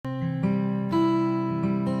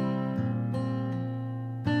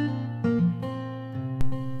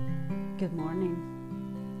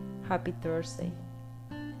Happy Thursday.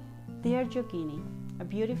 Dear Yogini, a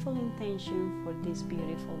beautiful intention for this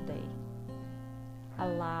beautiful day.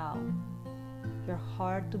 Allow your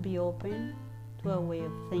heart to be open to a way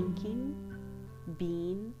of thinking,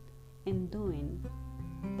 being, and doing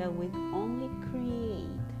that will only create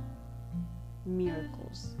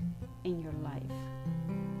miracles in your life.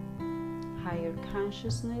 Higher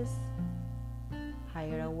consciousness,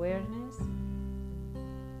 higher awareness,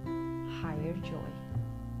 higher joy.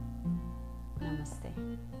 Namaste.